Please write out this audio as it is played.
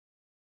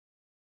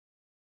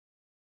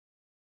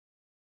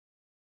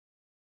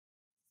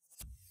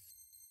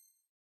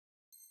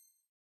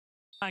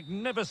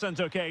Magnificent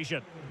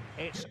occasion.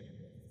 It's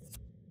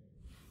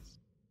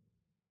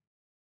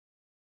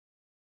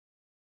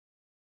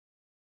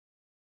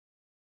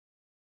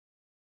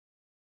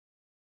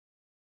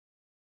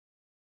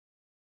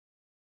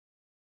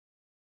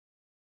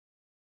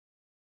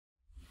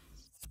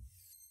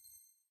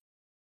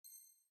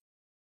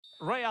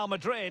Real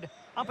Madrid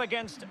up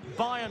against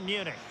Bayern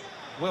Munich.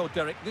 Well,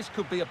 Derek, this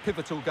could be a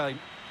pivotal game.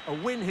 A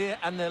win here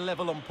and they're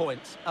level on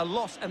points. A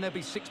loss and they'll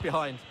be 6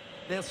 behind.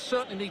 They'll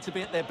certainly need to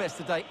be at their best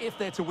today if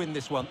they're to win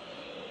this one.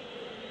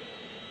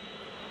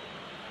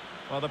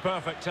 Well, the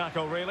perfect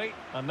tackle, really.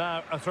 And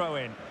now a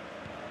throw-in.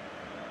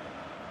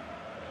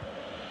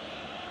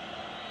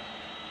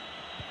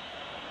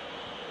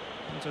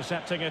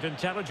 Intercepting it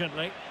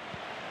intelligently.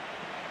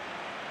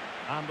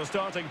 And the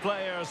starting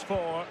players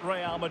for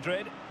Real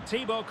Madrid.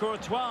 Thibaut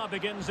Courtois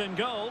begins in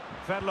goal.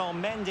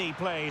 Ferland Mendy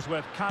plays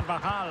with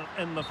Carvajal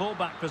in the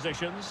full-back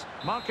positions.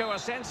 Marco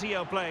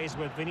Asensio plays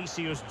with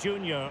Vinicius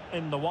Junior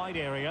in the wide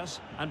areas.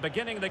 And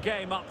beginning the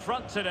game up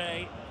front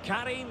today,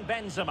 Karim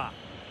Benzema.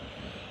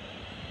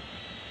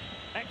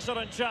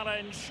 Excellent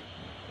challenge.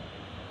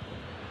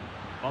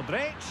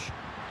 Modric.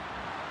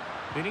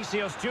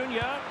 Vinicius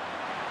Junior.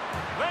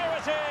 There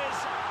it is!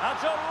 A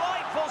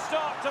delightful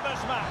start to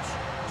this match.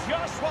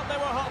 Just what they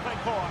were hoping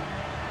for.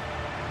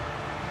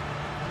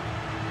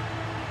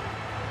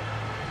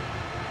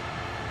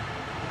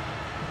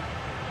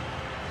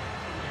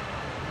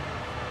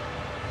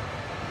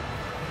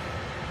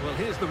 Well,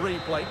 here's the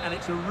replay, and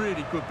it's a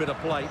really good bit of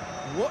play.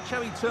 Watch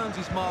how he turns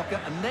his marker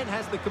and then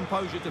has the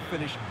composure to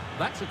finish.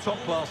 That's a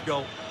top-class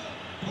goal.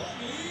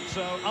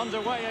 So,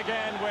 underway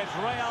again with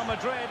Real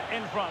Madrid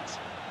in front.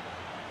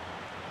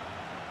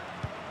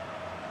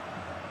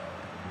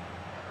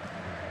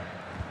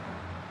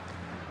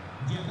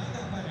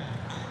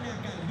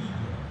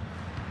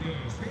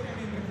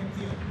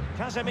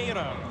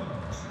 Casemiro.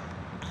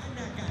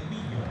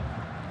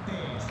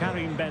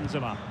 Karim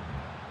Benzema.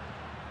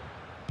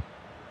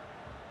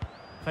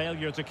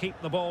 Failure to keep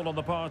the ball on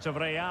the part of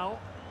Real.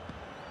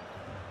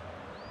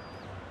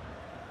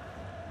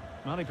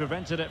 Well, he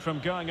prevented it from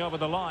going over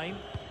the line.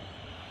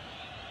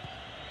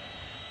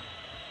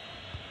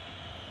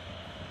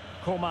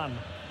 Coman.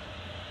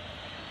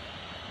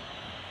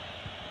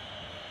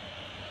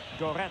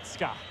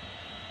 Goretzka.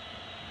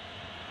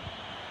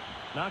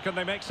 Now can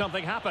they make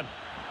something happen?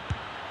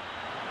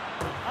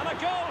 And a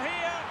goal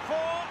here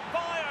for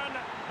Bayern.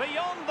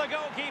 Beyond the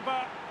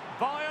goalkeeper.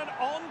 Bayern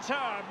on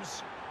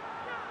terms.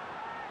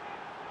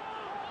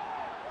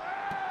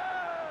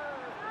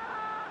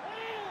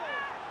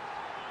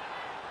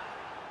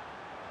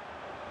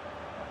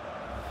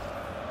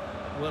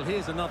 Well,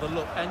 here's another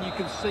look, and you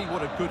can see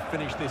what a good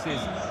finish this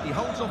is. He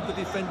holds off the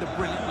defender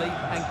brilliantly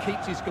and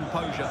keeps his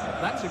composure.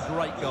 That's a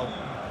great goal.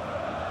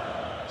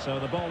 So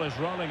the ball is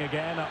rolling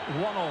again at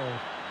 1-1.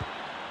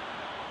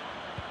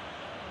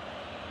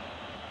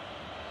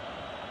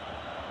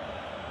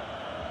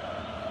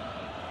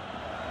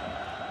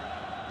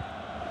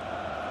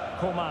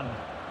 Coman.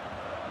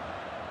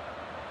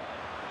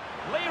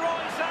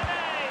 Leroy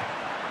Sané.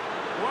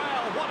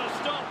 Well, what a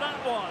stop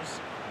that was.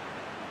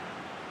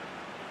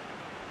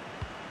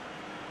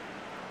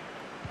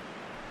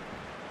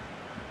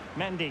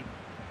 Mendy.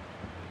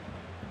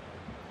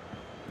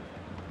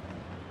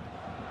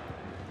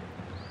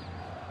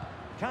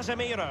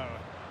 Casemiro.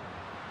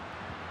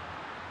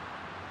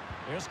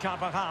 Here's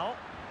Carvajal.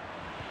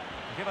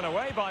 Given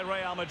away by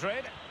Real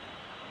Madrid.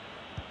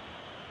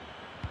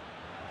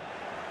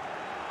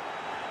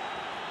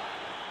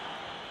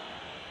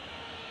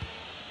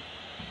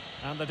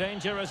 And the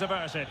danger is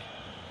averted.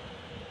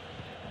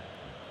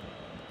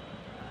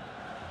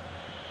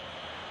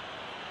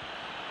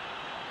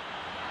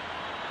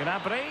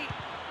 Gnabry.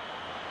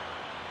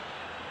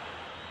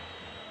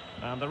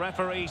 And the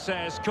referee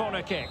says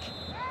corner kick.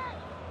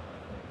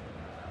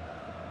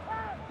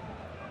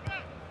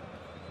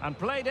 And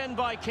played in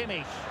by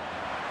Kimmich.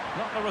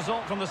 Not the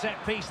result from the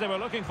set piece they were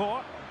looking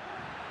for.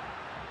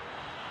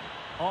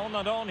 On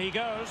and on he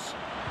goes.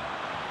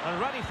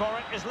 And ready for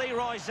it is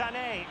Leroy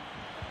Sané.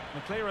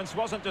 The clearance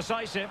wasn't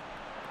decisive.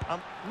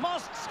 And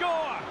must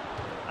score!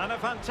 And a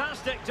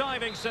fantastic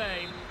diving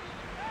save.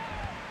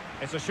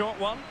 It's a short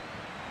one.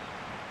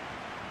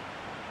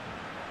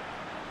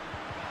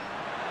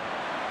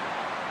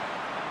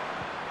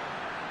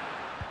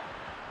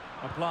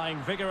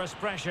 Applying vigorous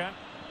pressure.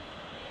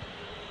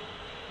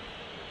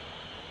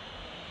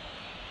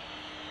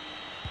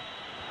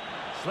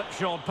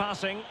 Slipshod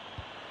passing.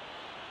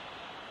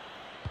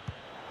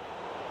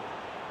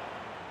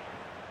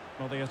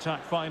 Well, the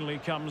attack finally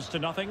comes to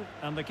nothing,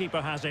 and the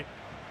keeper has it.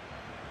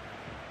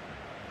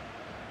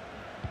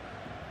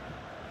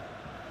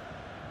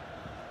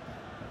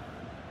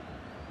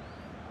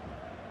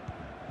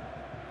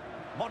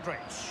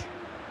 Modric.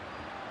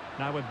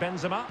 Now with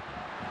Benzema.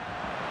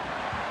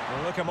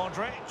 Luka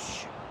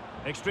Modric.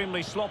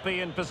 Extremely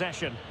sloppy in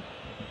possession.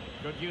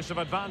 Good use of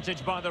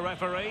advantage by the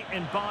referee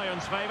in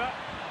Bayern's favour.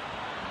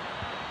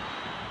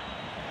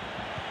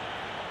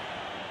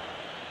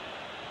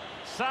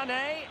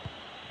 Sané.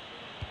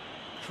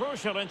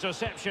 Crucial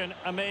interception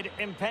amid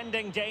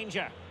impending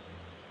danger.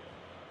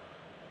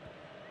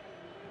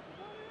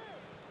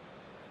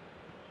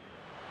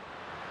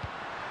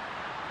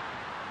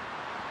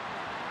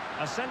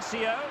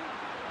 Asensio.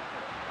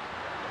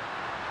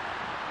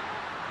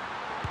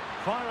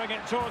 Firing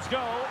it towards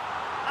goal.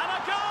 And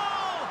a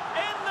goal!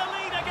 In the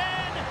lead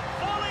again!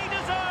 Fully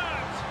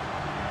deserved!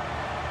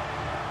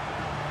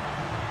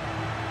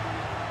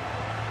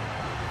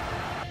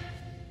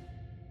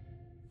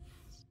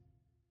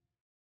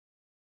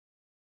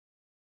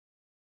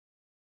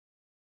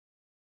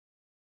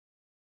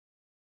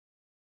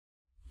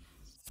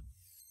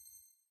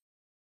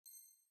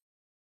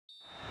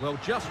 Well,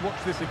 just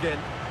watch this again.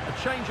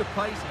 A change of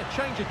pace, a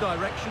change of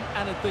direction,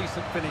 and a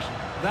decent finish.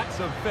 That's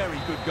a very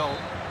good goal.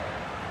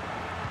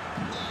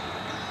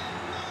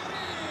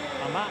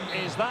 And that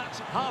is that.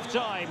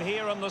 Half-time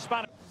here on the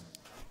Spanish.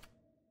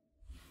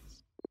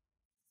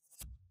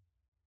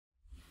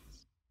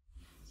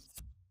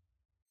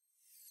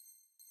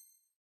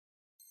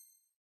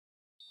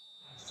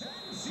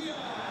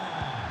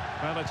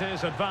 Well, it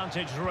is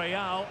advantage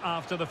Real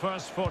after the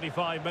first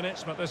 45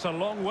 minutes, but there's a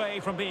long way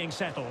from being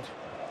settled.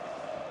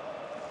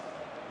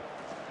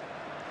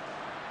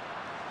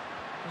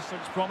 This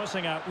looks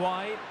promising out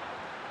wide.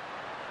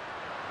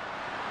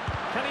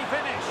 Can he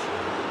finish?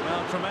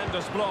 Well,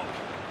 tremendous block.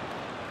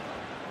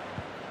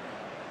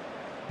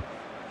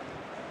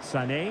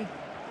 Sané.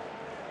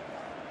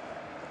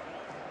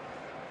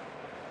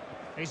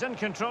 He's in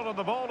control of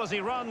the ball as he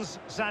runs,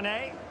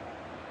 Sané.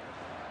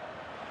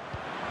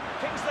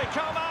 Kingsley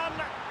Coman.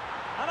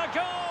 And a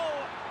goal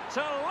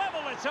to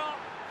level it up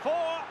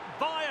for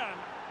Bayern.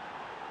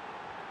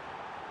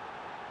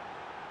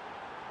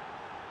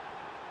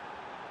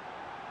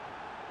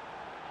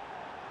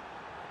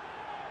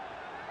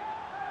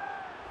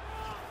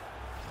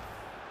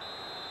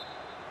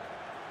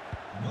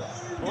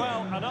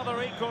 Well, another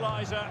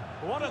equaliser.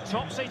 What a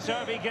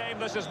topsy-turvy game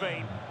this has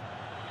been.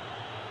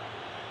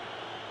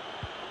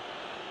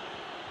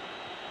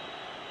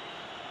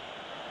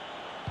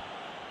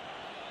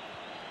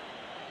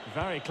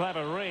 Very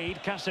clever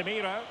read,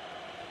 Casemiro.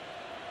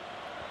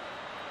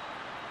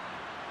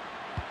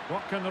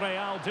 What can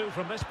Real do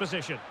from this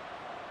position?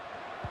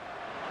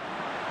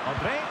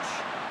 Modric.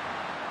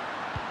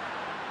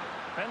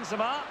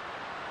 Benzema.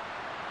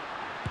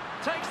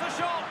 Takes the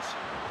shot.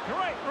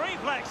 Great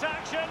reflex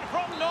action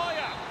from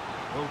Neuer.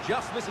 Well,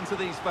 just listen to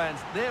these fans.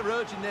 They're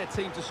urging their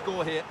team to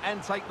score here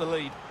and take the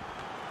lead.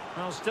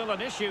 Well, still an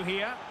issue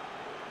here.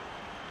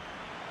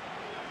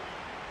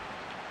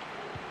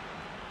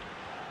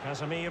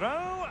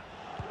 Casemiro.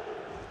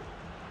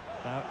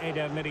 Now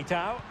Eder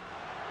Militao.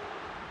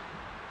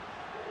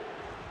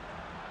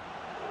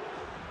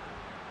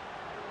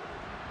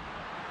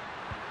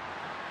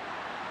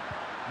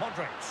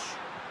 Modric.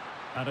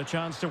 And a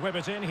chance to whip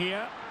it in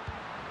here.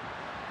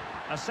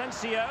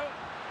 Asensio.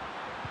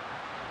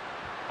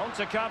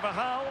 Onto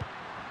Carvajal.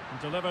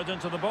 Delivered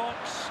into the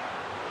box.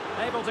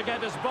 Able to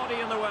get his body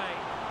in the way.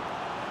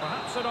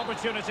 Perhaps an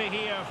opportunity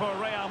here for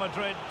Real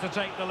Madrid to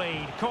take the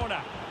lead.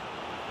 Corner.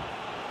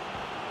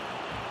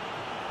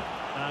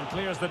 And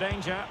clears the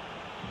danger.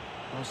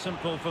 Well,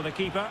 simple for the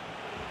keeper.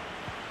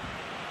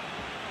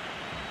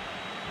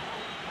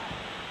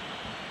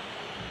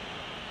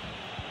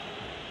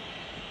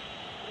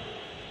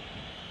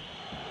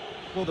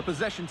 Well, the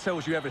possession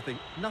tells you everything.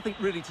 Nothing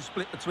really to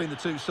split between the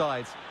two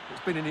sides.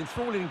 It's been an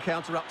enthralling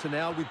encounter up to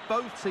now, with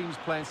both teams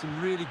playing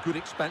some really good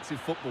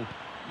expansive football.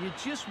 You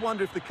just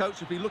wonder if the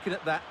coach will be looking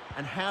at that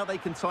and how they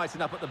can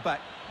tighten up at the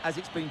back, as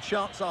it's been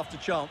chance after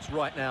chance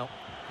right now.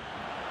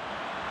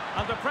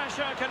 Under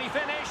pressure, can he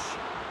finish?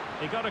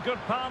 He got a good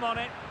palm on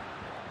it.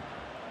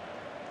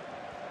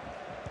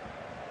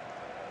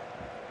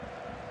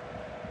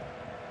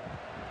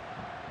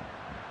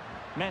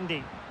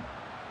 Mendy.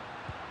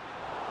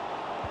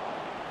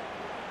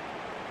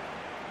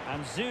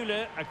 And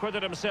Zule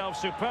acquitted himself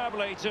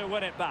superbly to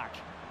win it back.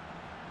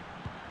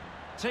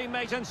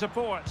 Teammate in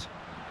support.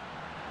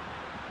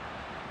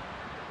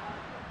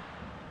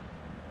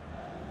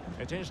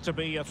 It is to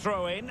be a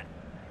throw-in.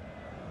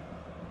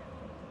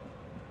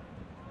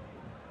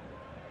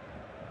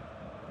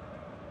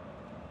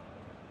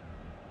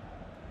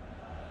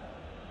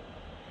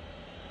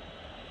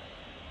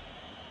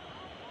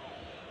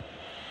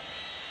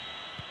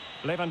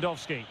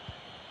 Lewandowski.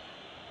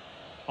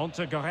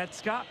 Onto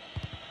Goretzka.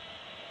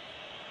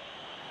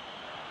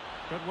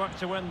 Good work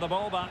to win the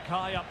ball back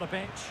high up the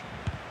pitch.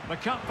 The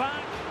cut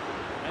back.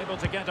 Able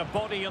to get a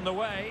body in the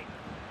way.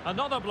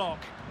 Another block.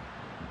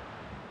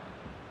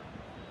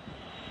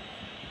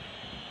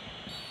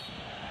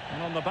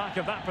 And on the back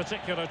of that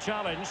particular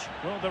challenge,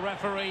 will the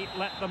referee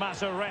let the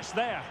matter rest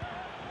there?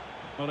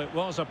 Well, it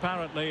was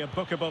apparently a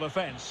bookable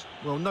offence.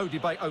 Well, no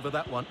debate over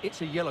that one.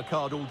 It's a yellow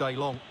card all day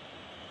long.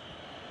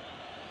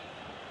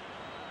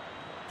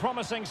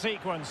 Promising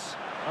sequence.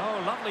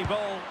 Oh, lovely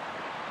ball.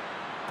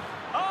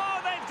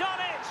 Oh, they've done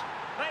it!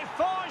 They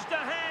forged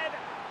ahead,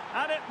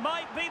 and it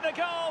might be the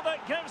goal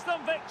that gives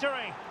them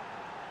victory.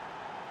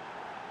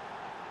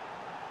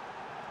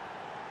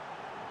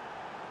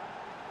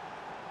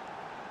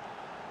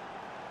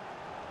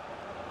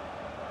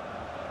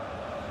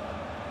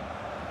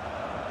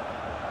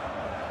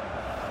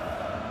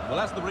 Well,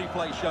 as the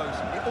replay shows,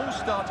 it all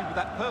started with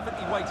that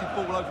perfectly weighted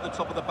ball over the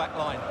top of the back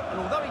line. And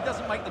although he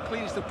doesn't make the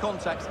cleanest of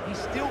contacts, he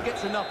still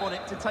gets enough on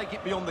it to take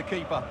it beyond the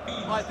keeper.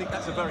 I think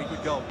that's a very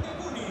good goal.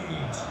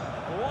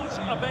 What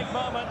a big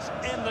moment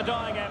in the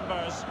dying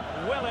embers.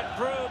 Will it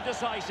prove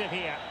decisive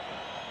here?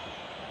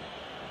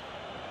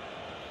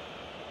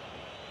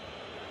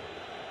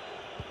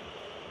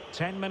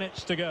 Ten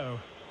minutes to go.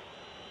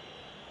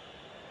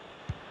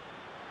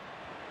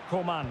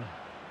 Coman.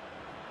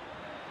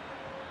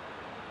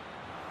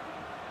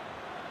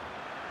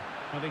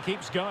 And he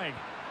keeps going.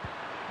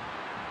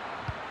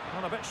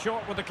 Well, a bit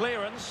short with the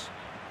clearance.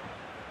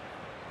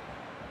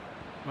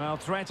 Well,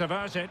 threat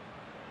averted.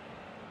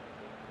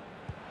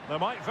 There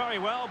might very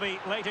well be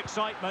late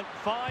excitement.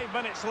 5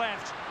 minutes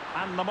left,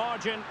 and the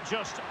margin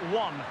just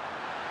 1.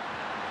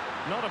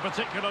 Not a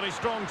particularly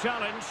strong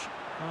challenge.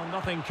 Well,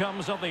 nothing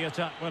comes of the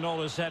attack when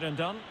all is said and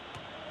done.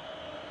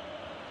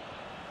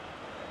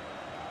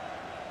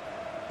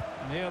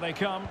 And here they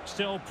come,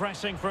 still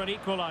pressing for an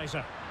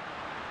equaliser.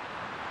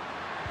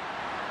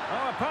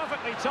 Oh, a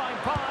perfectly timed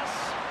pass.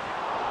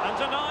 And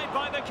denied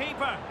by the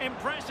keeper.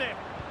 Impressive.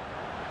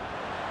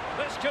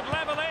 This could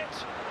level it.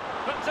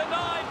 But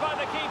denied by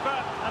the keeper.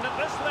 And at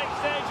this late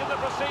stage of the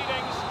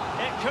proceedings,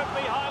 it could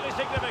be highly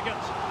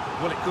significant.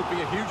 Well, it could be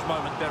a huge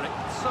moment, Derek.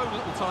 So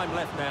little time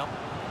left now.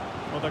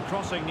 Well, the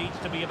crossing needs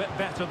to be a bit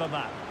better than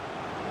that.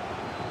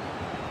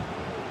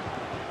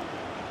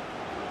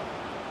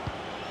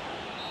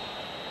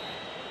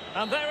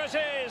 And there it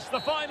is,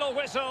 the final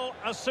whistle.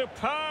 A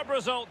superb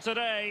result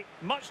today.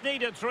 Much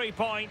needed 3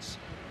 points.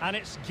 And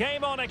it's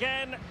game on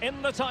again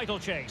in the title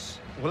chase.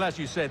 Well, as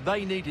you said,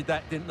 they needed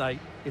that, didn't they?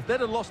 If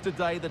they'd have lost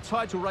today, the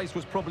title race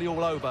was probably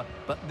all over.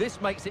 But this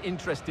makes it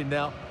interesting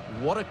now.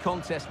 What a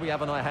contest we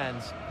have on our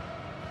hands.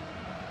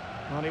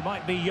 Well, he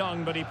might be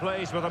young, but he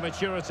plays with a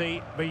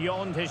maturity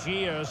beyond his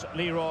years,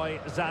 Leroy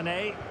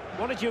Sané.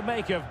 What did you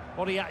make of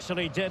what he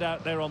actually did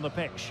out there on the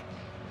pitch?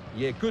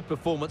 Yeah, good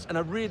performance and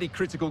a really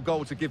critical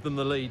goal to give them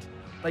the lead.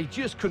 They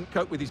just couldn't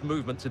cope with his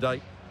movement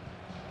today.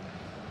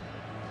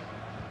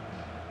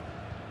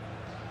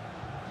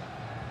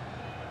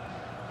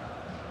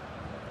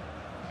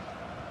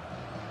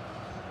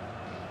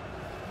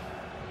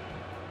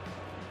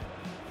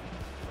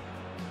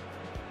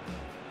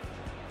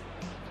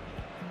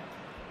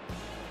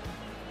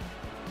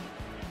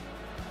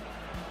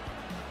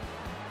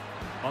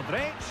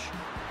 Modric.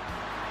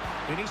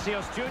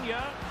 Vinicius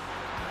Junior.